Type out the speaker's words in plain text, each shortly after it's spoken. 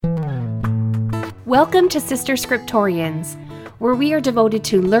Welcome to Sister Scriptorians, where we are devoted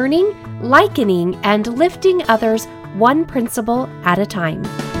to learning, likening, and lifting others one principle at a time.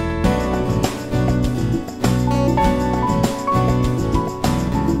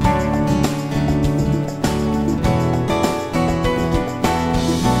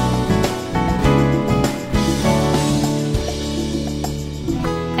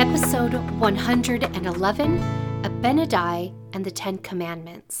 Episode 111, Abinadi and the Ten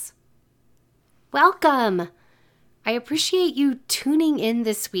Commandments. Welcome! I appreciate you tuning in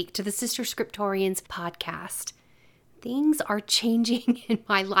this week to the Sister Scriptorians podcast. Things are changing in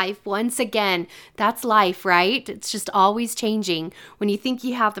my life once again. That's life, right? It's just always changing. When you think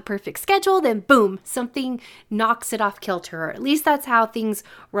you have the perfect schedule, then boom, something knocks it off kilter. Or at least that's how things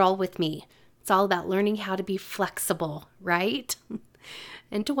roll with me. It's all about learning how to be flexible, right?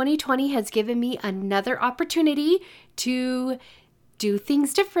 And 2020 has given me another opportunity to do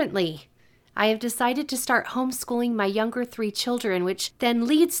things differently. I have decided to start homeschooling my younger 3 children, which then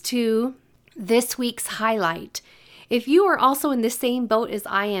leads to this week's highlight. If you are also in the same boat as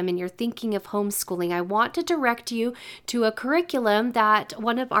I am and you're thinking of homeschooling, I want to direct you to a curriculum that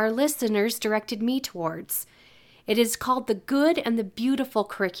one of our listeners directed me towards. It is called the Good and the Beautiful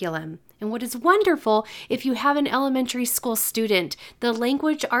curriculum. And what is wonderful, if you have an elementary school student, the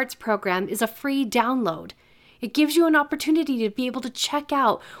Language Arts program is a free download. It gives you an opportunity to be able to check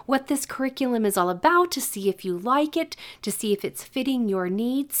out what this curriculum is all about, to see if you like it, to see if it's fitting your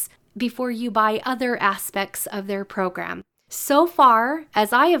needs before you buy other aspects of their program. So far,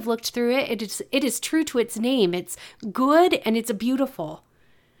 as I have looked through it, it is true to its name. It's good and it's beautiful.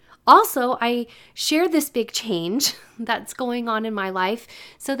 Also, I share this big change that's going on in my life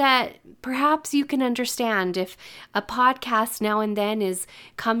so that perhaps you can understand if a podcast now and then is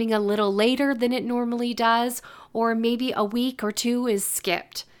coming a little later than it normally does, or maybe a week or 2 is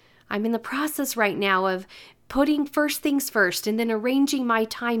skipped. I'm in the process right now of putting first things first and then arranging my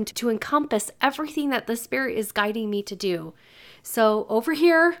time to encompass everything that the Spirit is guiding me to do. So over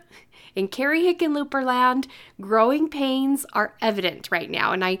here in Carrie Hickenlooperland, growing pains are evident right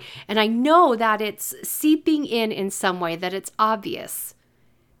now. And I know that it's seeping in some way, that it's obvious.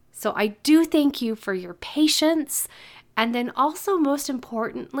 So I do thank you for your patience. And then also, most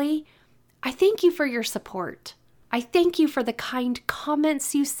importantly, I thank you for your support. I thank you for the kind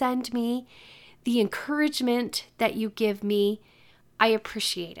comments you send me, the encouragement that you give me. I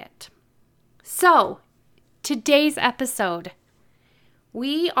appreciate it. So, today's episode,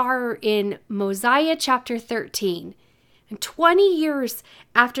 we are in Mosiah chapter 13. And 20 years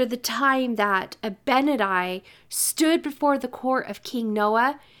after the time that Abinadi stood before the court of King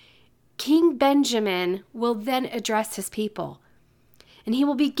Noah, King Benjamin will then address his people. And he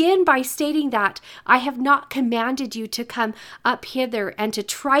will begin by stating that I have not commanded you to come up hither and to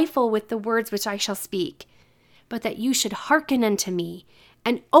trifle with the words which I shall speak, but that you should hearken unto me,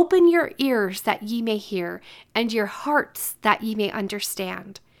 and open your ears that ye may hear, and your hearts that ye may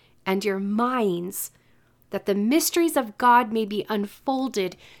understand, and your minds that the mysteries of God may be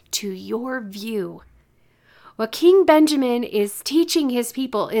unfolded to your view. What King Benjamin is teaching his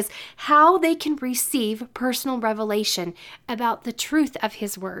people is how they can receive personal revelation about the truth of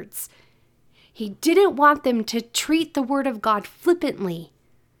his words. He didn't want them to treat the word of God flippantly,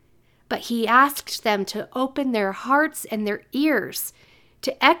 but he asked them to open their hearts and their ears,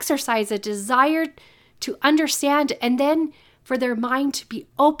 to exercise a desire to understand, and then for their mind to be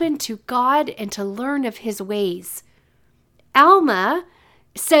open to God and to learn of his ways. Alma,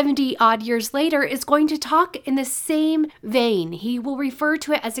 70 odd years later, is going to talk in the same vein. He will refer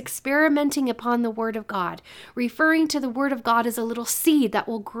to it as experimenting upon the Word of God, referring to the Word of God as a little seed that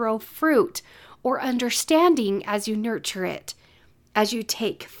will grow fruit, or understanding as you nurture it, as you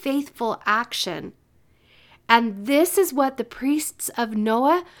take faithful action. And this is what the priests of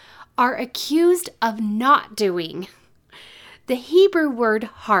Noah are accused of not doing. The Hebrew word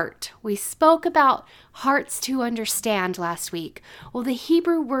heart, we spoke about hearts to understand last week. Well, the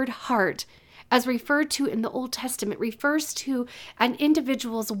Hebrew word heart, as referred to in the Old Testament, refers to an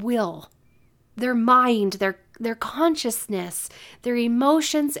individual's will, their mind, their consciousness, their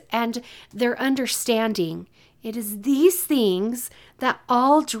emotions, and their understanding. It is these things that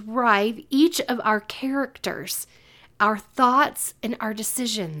all drive each of our characters, our thoughts, and our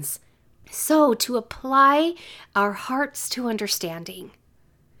decisions. So, to apply our hearts to understanding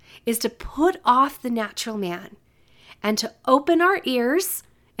is to put off the natural man and to open our ears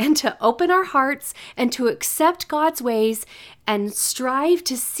and to open our hearts and to accept God's ways and strive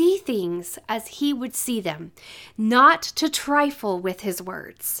to see things as He would see them, not to trifle with His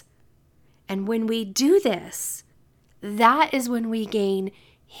words. And when we do this, that is when we gain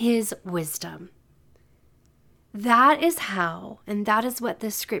His wisdom. That is how, and that is what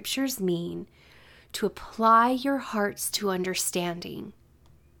the scriptures mean, to apply your hearts to understanding.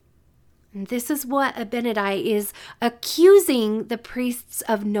 And this is what Abinadi is accusing the priests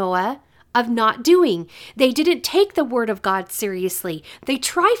of Noah of not doing. They didn't take the word of God seriously. They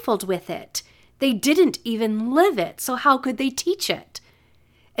trifled with it. They didn't even live it, so how could they teach it?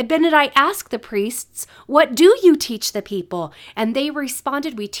 Abinadi asked the priests, "What do you teach the people?" And they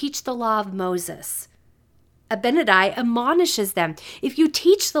responded, "We teach the law of Moses." Abinadi admonishes them, "If you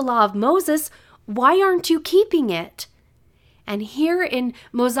teach the law of Moses, why aren't you keeping it?" And here in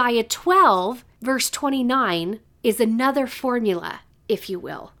Mosiah 12, verse 29, is another formula, if you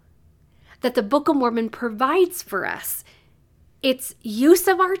will, that the Book of Mormon provides for us. It's use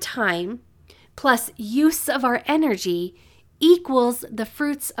of our time plus use of our energy equals the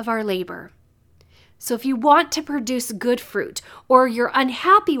fruits of our labor. So if you want to produce good fruit, or you're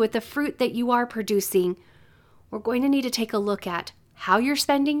unhappy with the fruit that you are producing, we're going to need to take a look at how you're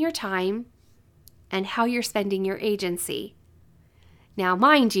spending your time and how you're spending your agency. Now,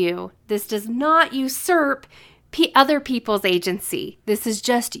 mind you, this does not usurp other people's agency. This is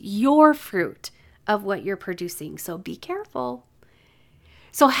just your fruit of what you're producing, so be careful.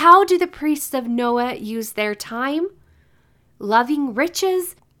 So how do the priests of Noah use their time? Loving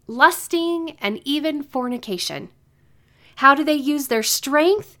riches, lusting, and even fornication. How do they use their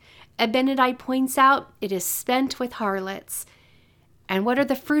strength? Abinadi points out it is spent with harlots. And what are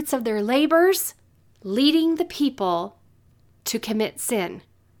the fruits of their labors? Leading the people to commit sin.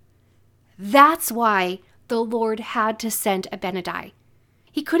 That's why the Lord had to send Abinadi.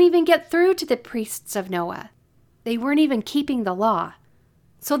 He couldn't even get through to the priests of Noah. They weren't even keeping the law.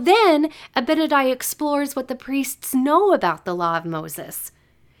 So then Abinadi explores what the priests know about the law of Moses.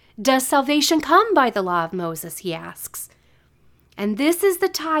 Does salvation come by the law of Moses, he asks. And this is the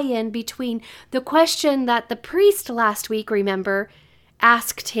tie-in between the question that the priest last week, remember,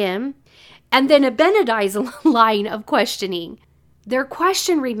 asked him, and then Abinadi's line of questioning. Their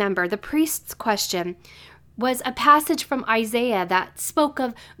question, remember, the priest's question, was a passage from Isaiah that spoke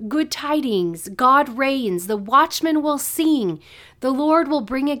of good tidings, God reigns, the watchman will sing, the Lord will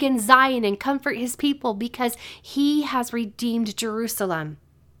bring again Zion and comfort his people because he has redeemed Jerusalem.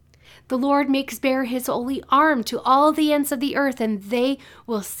 The Lord makes bare his holy arm to all the ends of the earth, and they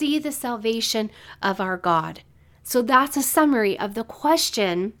will see the salvation of our God. So that's a summary of the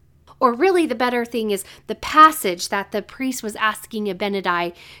question, or really the better thing is the passage that the priest was asking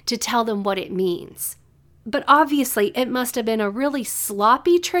Abinadi to tell them what it means. But obviously it must have been a really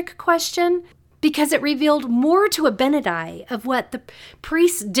sloppy trick question because it revealed more to Abinadi of what the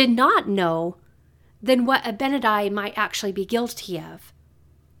priest did not know than what Abinadi might actually be guilty of.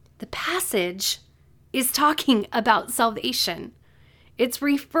 The passage is talking about salvation. It's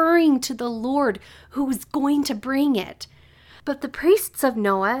referring to the Lord who is going to bring it. But the priests of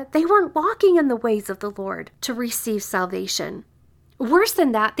Noah, they weren't walking in the ways of the Lord to receive salvation. Worse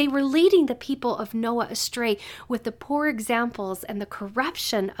than that, they were leading the people of Noah astray with the poor examples and the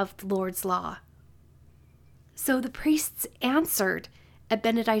corruption of the Lord's law. So the priests answered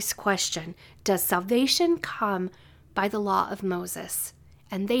Abinadi's question, does salvation come by the law of Moses?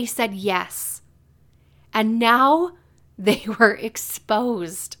 And they said yes. And now they were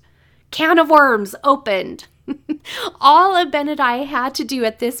exposed. Can of worms opened. All Abinadi had to do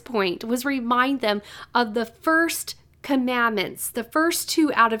at this point was remind them of the first commandments, the first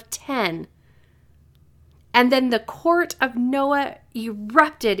 2 out of 10. And then the court of Noah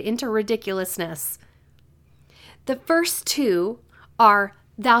erupted into ridiculousness. The first 2 are,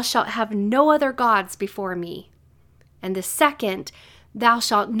 thou shalt have no other gods before me. And the second, thou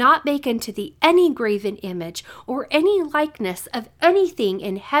shalt not make unto thee any graven image or any likeness of anything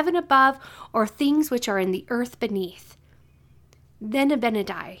in heaven above or things which are in the earth beneath. Then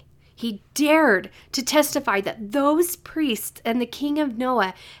Abinadi, he dared to testify that those priests and the king of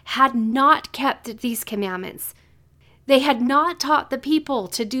Noah had not kept these commandments. They had not taught the people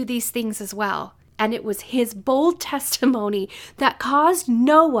to do these things as well. And it was his bold testimony that caused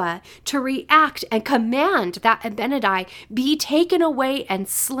Noah to react and command that Abinadi be taken away and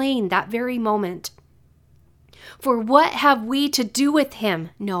slain that very moment. For what have we to do with him,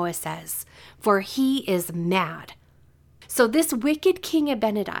 Noah says, for he is mad. So this wicked king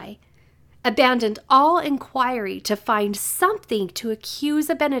Abinadi abandoned all inquiry to find something to accuse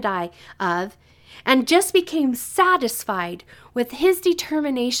Abinadi of, and just became satisfied with his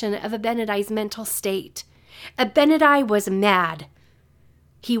determination of Abinadi's mental state. Abinadi was mad.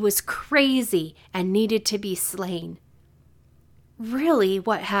 He was crazy and needed to be slain. Really,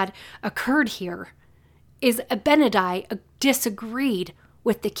 what had occurred here is Abinadi disagreed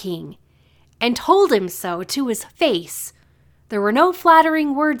with the king, and told him so to his face. There were no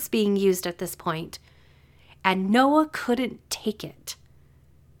flattering words being used at this point, and Noah couldn't take it.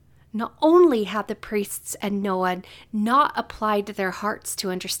 Not only had the priests and Noah not applied their hearts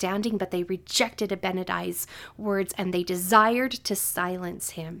to understanding, but they rejected Abinadi's words and they desired to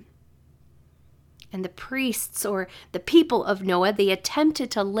silence him. And the priests, or the people of Noah, they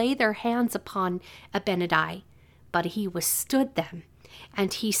attempted to lay their hands upon Abinadi, but he withstood them,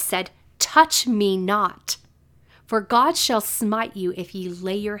 and he said, "Touch me not, for God shall smite you if ye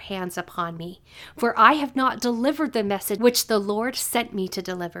lay your hands upon me. For I have not delivered the message which the Lord sent me to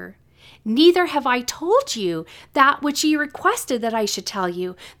deliver. Neither have I told you that which ye requested that I should tell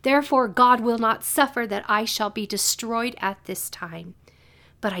you. Therefore God will not suffer that I shall be destroyed at this time.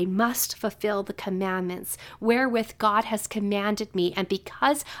 But I must fulfill the commandments wherewith God has commanded me, and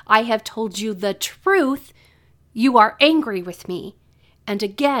because I have told you the truth, you are angry with me. And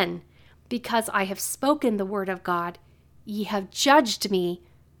again, because I have spoken the word of God, ye have judged me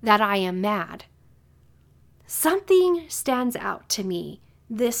that I am mad." Something stands out to me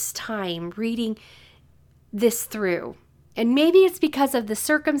this time reading this through, and maybe it's because of the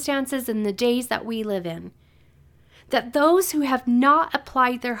circumstances and the days that we live in, that those who have not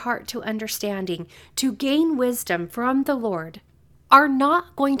applied their heart to understanding, to gain wisdom from the Lord, are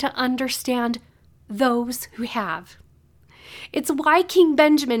not going to understand those who have. It's why King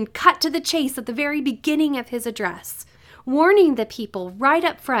Benjamin cut to the chase at the very beginning of his address, warning the people right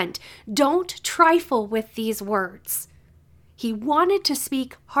up front, don't trifle with these words. He wanted to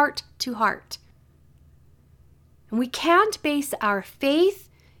speak heart to heart. And we can't base our faith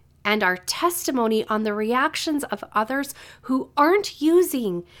and our testimony on the reactions of others who aren't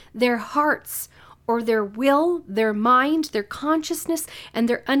using their hearts or their will, their mind, their consciousness, and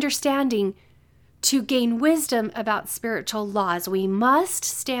their understanding to gain wisdom about spiritual laws. We must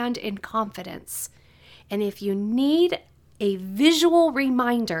stand in confidence. And if you need a visual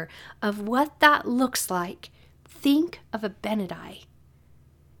reminder of what that looks like, think of Abinadi.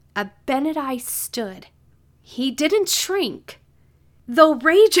 Abinadi stood. He didn't shrink. Though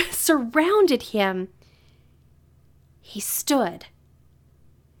rage surrounded him, he stood.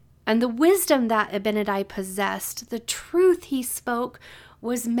 And the wisdom that Abinadi possessed, the truth he spoke,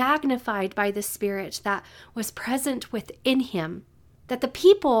 was magnified by the Spirit that was present within him, that the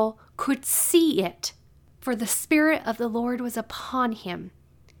people could see it, for the Spirit of the Lord was upon him,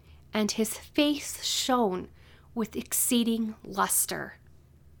 and his face shone with exceeding luster.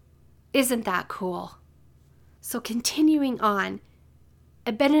 Isn't that cool? So continuing on,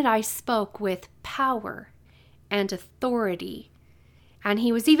 Abinadi spoke with power and authority, and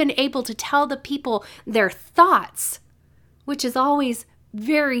he was even able to tell the people their thoughts, which is always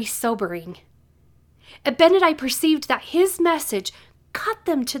very sobering. Abinadi perceived that his message cut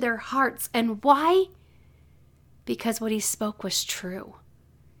them to their hearts. And why? Because what he spoke was true.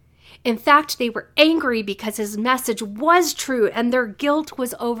 In fact, they were angry because his message was true and their guilt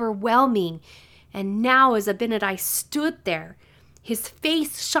was overwhelming. And now as Abinadi stood there, his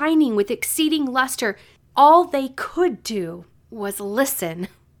face shining with exceeding luster, all they could do was listen,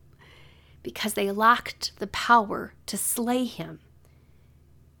 because they lacked the power to slay him.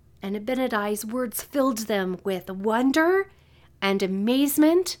 And Abinadi's words filled them with wonder and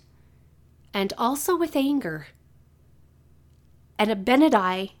amazement, and also with anger. And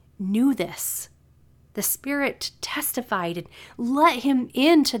Abinadi knew this. The Spirit testified and let him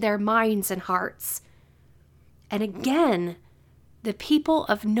into their minds and hearts. And again, the people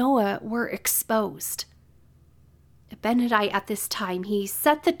of Noah were exposed. Abinadi at this time, he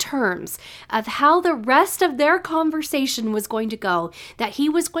set the terms of how the rest of their conversation was going to go, that he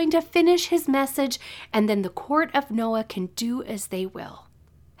was going to finish his message, and then the court of Noah can do as they will.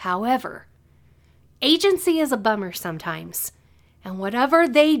 However, agency is a bummer sometimes, and whatever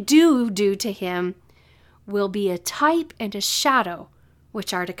they do to him will be a type and a shadow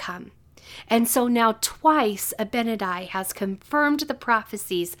which are to come. And so now twice Abinadi has confirmed the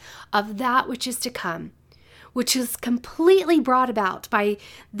prophecies of that which is to come, which is completely brought about by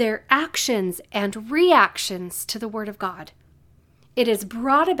their actions and reactions to the Word of God. It is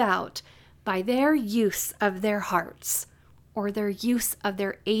brought about by their use of their hearts, or their use of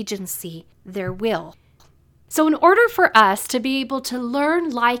their agency, their will. So in order for us to be able to learn,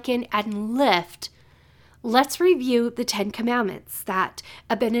 liken, and lift, let's review the 10 Commandments that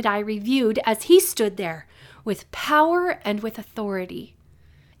Abinadi reviewed as he stood there with power and with authority.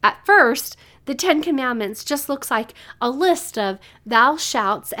 At first, the 10 Commandments just looks like a list of thou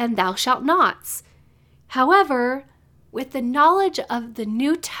shalt and thou shalt nots. However, with the knowledge of the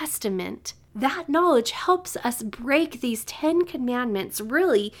New Testament, that knowledge helps us break these 10 commandments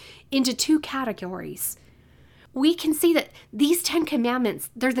really into two categories. We can see that these 10 commandments,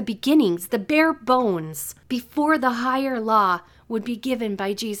 they're the beginnings, the bare bones, before the higher law would be given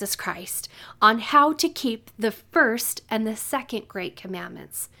by Jesus Christ on how to keep the first and the second great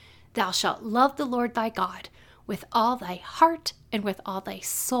commandments. Thou shalt love the Lord thy God with all thy heart and with all thy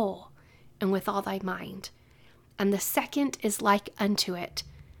soul and with all thy mind. And the second is like unto it.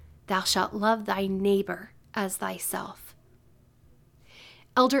 Thou shalt love thy neighbor as thyself.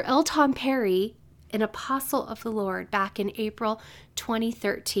 Elder L. Tom Perry, an apostle of the Lord back in April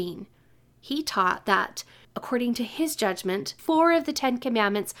 2013, he taught that, according to his judgment, 4 of the 10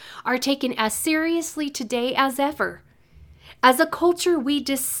 commandments are taken as seriously today as ever. As a culture, we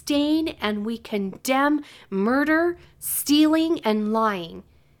disdain and we condemn murder, stealing, and lying.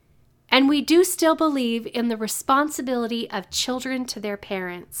 And we do still believe in the responsibility of children to their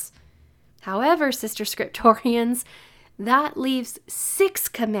parents. However, Sister Scriptorians, that leaves 6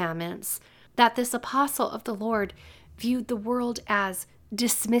 commandments that this apostle of the Lord viewed the world as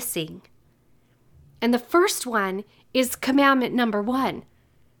dismissing. And the first one is commandment number 1,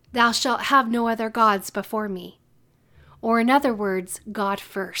 thou shalt have no other gods before me. Or in other words, God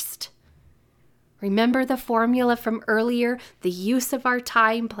first. Remember the formula from earlier? The use of our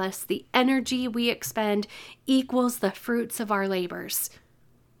time plus the energy we expend equals the fruits of our labors.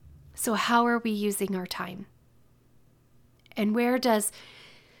 So how are we using our time? And where does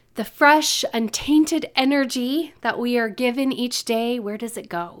the fresh, untainted energy that we are given each day, where does it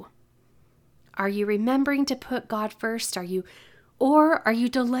go? Are you remembering to put God first? Or are you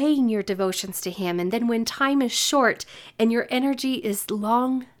delaying your devotions to Him? And then when time is short and your energy is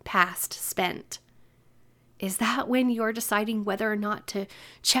long past spent, is that when you're deciding whether or not to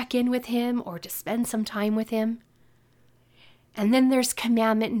check in with Him or to spend some time with Him? And then there's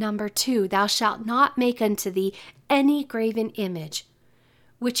commandment number 2, thou shalt not make unto thee any graven image,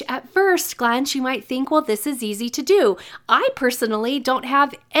 which at first glance you might think, well, this is easy to do. I personally don't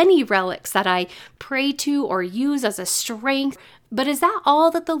have any relics that I pray to or use as a strength. But is that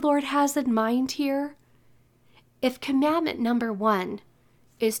all that the Lord has in mind here? If commandment number 1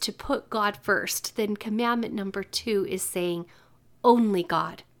 is to put God first, then commandment number 2 is saying only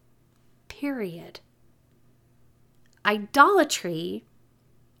God. Period. Idolatry,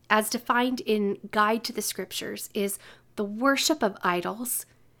 as defined in Guide to the Scriptures, is the worship of idols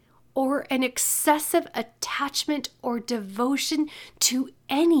or an excessive attachment or devotion to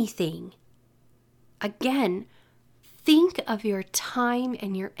anything. Again, think of your time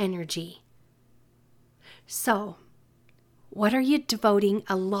and your energy. So, what are you devoting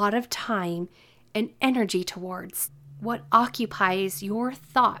a lot of time and energy towards? What occupies your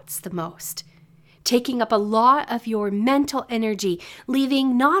thoughts the most? Taking up a lot of your mental energy,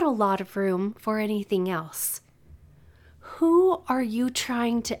 leaving not a lot of room for anything else. Who are you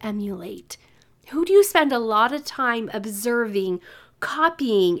trying to emulate? Who do you spend a lot of time observing,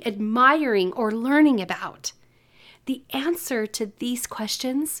 copying, admiring, or learning about? The answer to these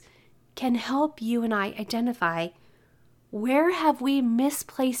questions can help you and I identify where have we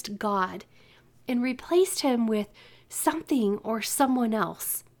misplaced God and replaced Him with something or someone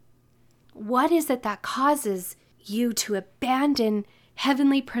else. What is it that causes you to abandon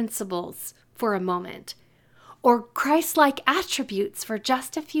heavenly principles for a moment or Christ-like attributes for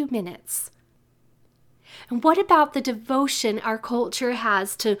just a few minutes? And what about the devotion our culture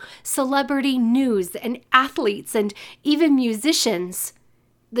has to celebrity news and athletes and even musicians?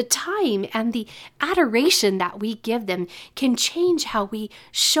 The time and the adoration that we give them can change how we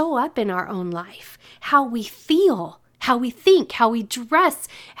show up in our own life, how we feel, how we think, how we dress,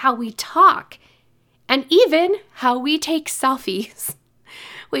 how we talk, and even how we take selfies.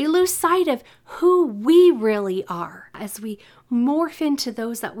 We lose sight of who we really are as we morph into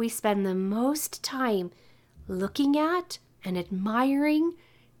those that we spend the most time looking at and admiring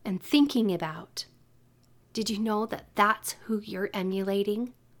and thinking about. Did you know that that's who you're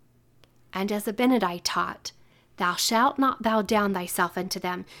emulating? And as Abinadi taught, thou shalt not bow down thyself unto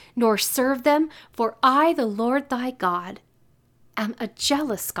them, nor serve them, for I, the Lord thy God, am a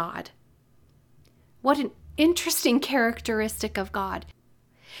jealous God. What an interesting characteristic of God.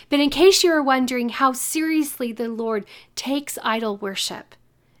 But in case you are wondering how seriously the Lord takes idol worship,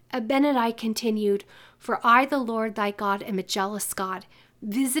 Abinadi continued, for I, the Lord thy God, am a jealous God,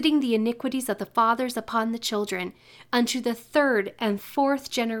 visiting the iniquities of the fathers upon the children, unto the 3rd and 4th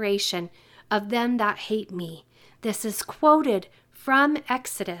generation of them that hate me. This is quoted from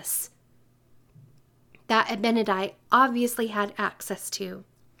Exodus that Abinadi obviously had access to.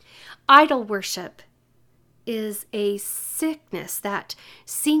 Idol worship is a sickness that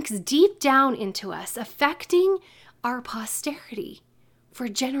sinks deep down into us, affecting our posterity for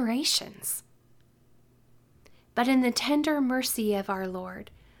generations. But in the tender mercy of our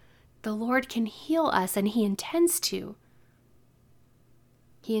Lord, the Lord can heal us, and He intends to.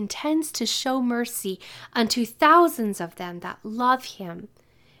 He intends to show mercy unto thousands of them that love Him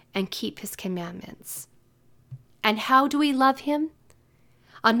and keep His commandments. And how do we love Him?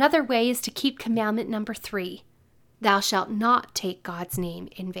 Another way is to keep commandment number 3. Thou shalt not take God's name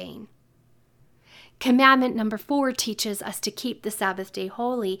in vain. Commandment number 4 teaches us to keep the Sabbath day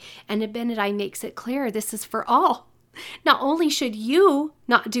holy, and Abinadi makes it clear this is for all. Not only should you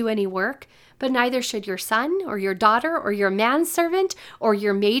not do any work, but neither should your son or your daughter or your manservant or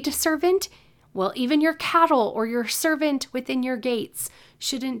your maidservant, well, even your cattle or your servant within your gates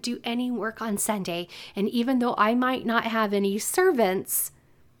shouldn't do any work on Sunday. And even though I might not have any servants,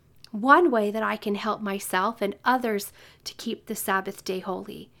 one way that I can help myself and others to keep the Sabbath day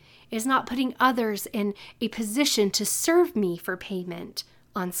holy is not putting others in a position to serve me for payment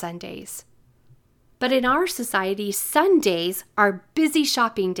on Sundays. But in our society, Sundays are busy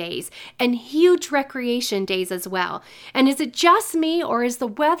shopping days and huge recreation days as well. And is it just me, or is the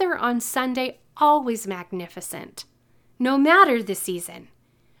weather on Sunday always magnificent, no matter the season?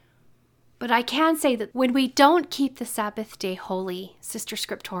 But I can say that when we don't keep the Sabbath day holy, Sister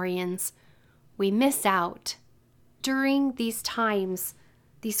Scriptorians, we miss out. During these times,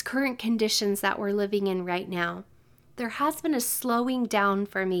 these current conditions that we're living in right now, there has been a slowing down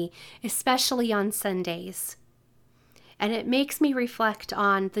for me, especially on Sundays. And it makes me reflect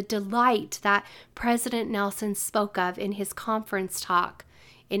on the delight that President Nelson spoke of in his conference talk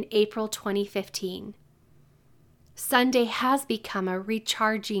in April 2015. Sunday has become a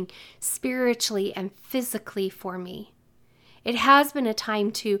recharging spiritually and physically for me. It has been a time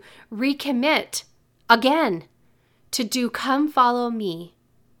to recommit again to do Come Follow Me.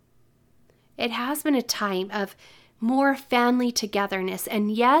 It has been a time of more family togetherness,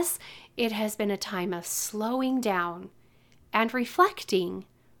 and yes, it has been a time of slowing down and reflecting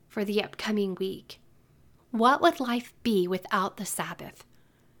for the upcoming week. What would life be without the Sabbath?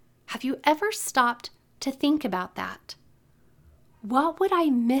 Have you ever stopped to think about that? What would I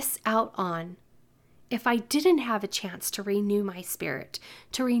miss out on if I didn't have a chance to renew my spirit,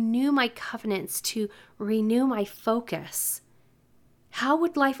 to renew my covenants, to renew my focus? How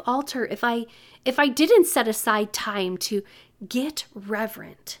would life alter if I didn't set aside time to get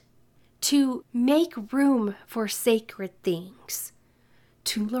reverent, to make room for sacred things,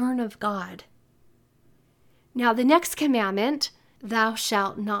 to learn of God? Now, the next commandment, thou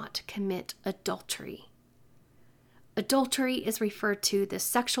shalt not commit adultery. Adultery is referred to the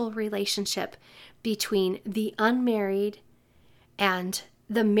sexual relationship between the unmarried and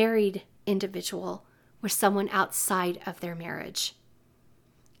the married individual with someone outside of their marriage.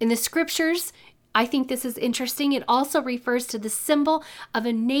 In the scriptures, I think this is interesting. It also refers to the symbol of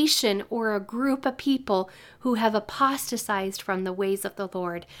a nation or a group of people who have apostatized from the ways of the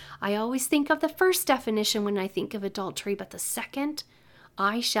Lord. I always think of the first definition when I think of adultery, but the second,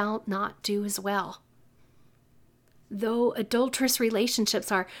 I shall not do as well. Though adulterous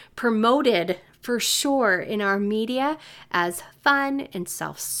relationships are promoted for sure in our media as fun and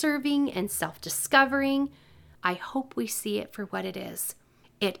self-serving and self-discovering, I hope we see it for what it is.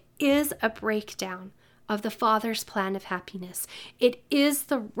 It is a breakdown of the Father's plan of happiness. It is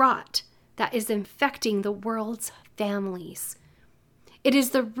the rot that is infecting the world's families. It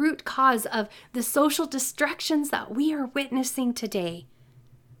is the root cause of the social distractions that we are witnessing today.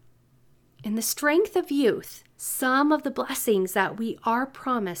 In the strength of youth, some of the blessings that we are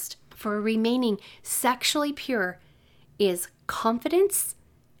promised for remaining sexually pure is confidence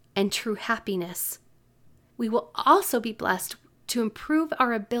and true happiness. We will also be blessed to improve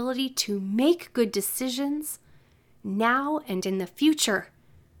our ability to make good decisions now and in the future.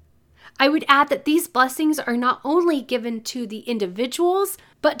 I would add that these blessings are not only given to the individuals,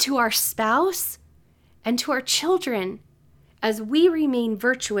 but to our spouse and to our children as we remain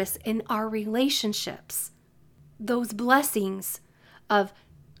virtuous in our relationships. Those blessings of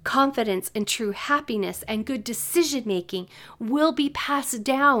confidence and true happiness and good decision making will be passed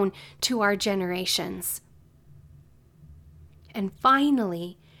down to our generations. And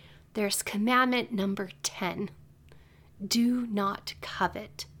finally, there's commandment number 10. Do not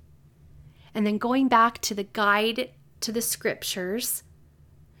covet. And then going back to the guide to the scriptures,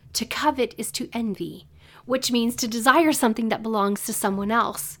 to covet is to envy, which means to desire something that belongs to someone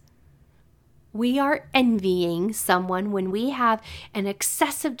else. We are envying someone when we have an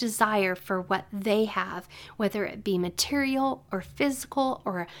excessive desire for what they have, whether it be material or physical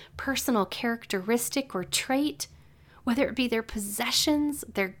or a personal characteristic or trait, whether it be their possessions,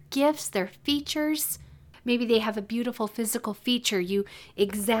 their gifts, their features. Maybe they have a beautiful physical feature you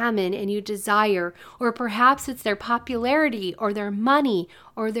examine and you desire, or perhaps it's their popularity or their money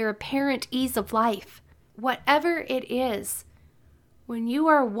or their apparent ease of life. Whatever it is, when you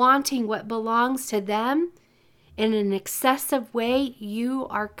are wanting what belongs to them in an excessive way, you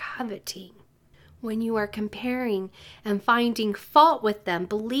are coveting. When you are comparing and finding fault with them,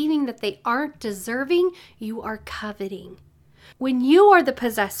 believing that they aren't deserving, you are coveting. When you are the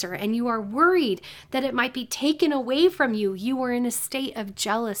possessor and you are worried that it might be taken away from you, you are in a state of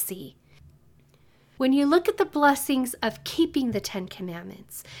jealousy. When you look at the blessings of keeping the 10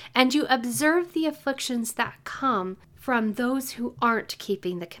 Commandments and you observe the afflictions that come from those who aren't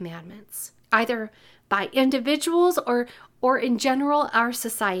keeping the commandments, either by individuals or in general our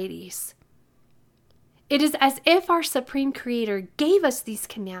societies, it is as if our Supreme Creator gave us these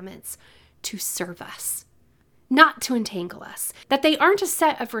commandments to serve us, not to entangle us. That they aren't a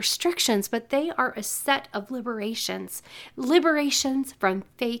set of restrictions, but they are a set of liberations. Liberations from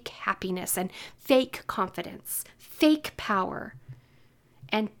fake happiness and fake confidence, fake power,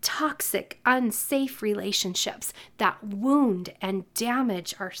 and toxic, unsafe relationships that wound and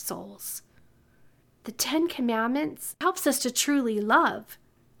damage our souls. The 10 Commandments helps us to truly love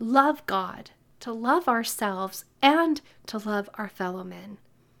God, to love ourselves, and to love our fellow men.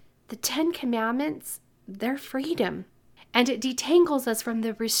 The 10 Commandments, they're freedom, and it detangles us from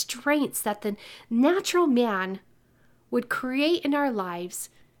the restraints that the natural man would create in our lives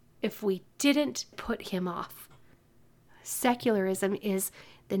if we didn't put him off. Secularism is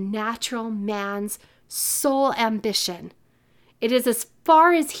the natural man's sole ambition. It is as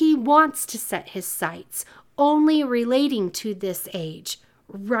far as he wants to set his sights, only relating to this age,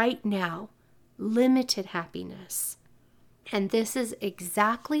 right now, limited happiness. And this is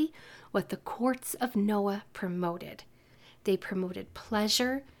exactly what the courts of Noah promoted. They promoted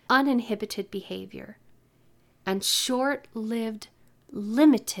pleasure, uninhibited behavior, and short-lived,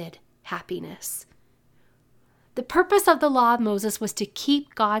 limited happiness. The purpose of the law of Moses was to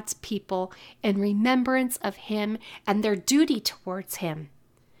keep God's people in remembrance of him and their duty towards him,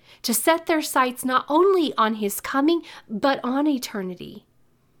 to set their sights not only on his coming, but on eternity.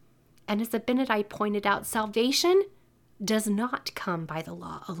 And as Abinadi pointed out, salvation does not come by the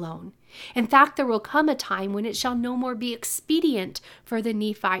law alone. In fact, there will come a time when it shall no more be expedient for the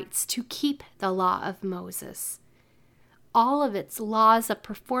Nephites to keep the law of Moses. All of its laws of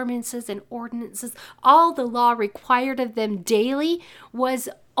performances and ordinances, all the law required of them daily was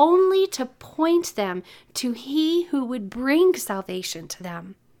only to point them to he who would bring salvation to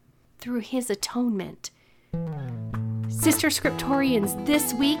them through his atonement. Sister Scriptorians,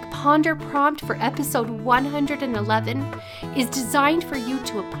 this week, Ponder Prompt for episode 111 is designed for you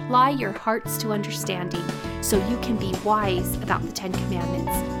to apply your hearts to understanding so you can be wise about the 10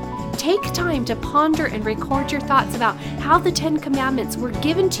 Commandments. Take time to ponder and record your thoughts about how the 10 Commandments were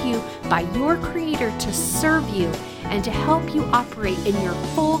given to you by your Creator to serve you and to help you operate in your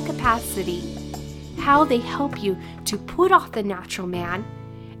full capacity. How they help you to put off the natural man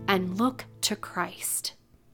and look to Christ.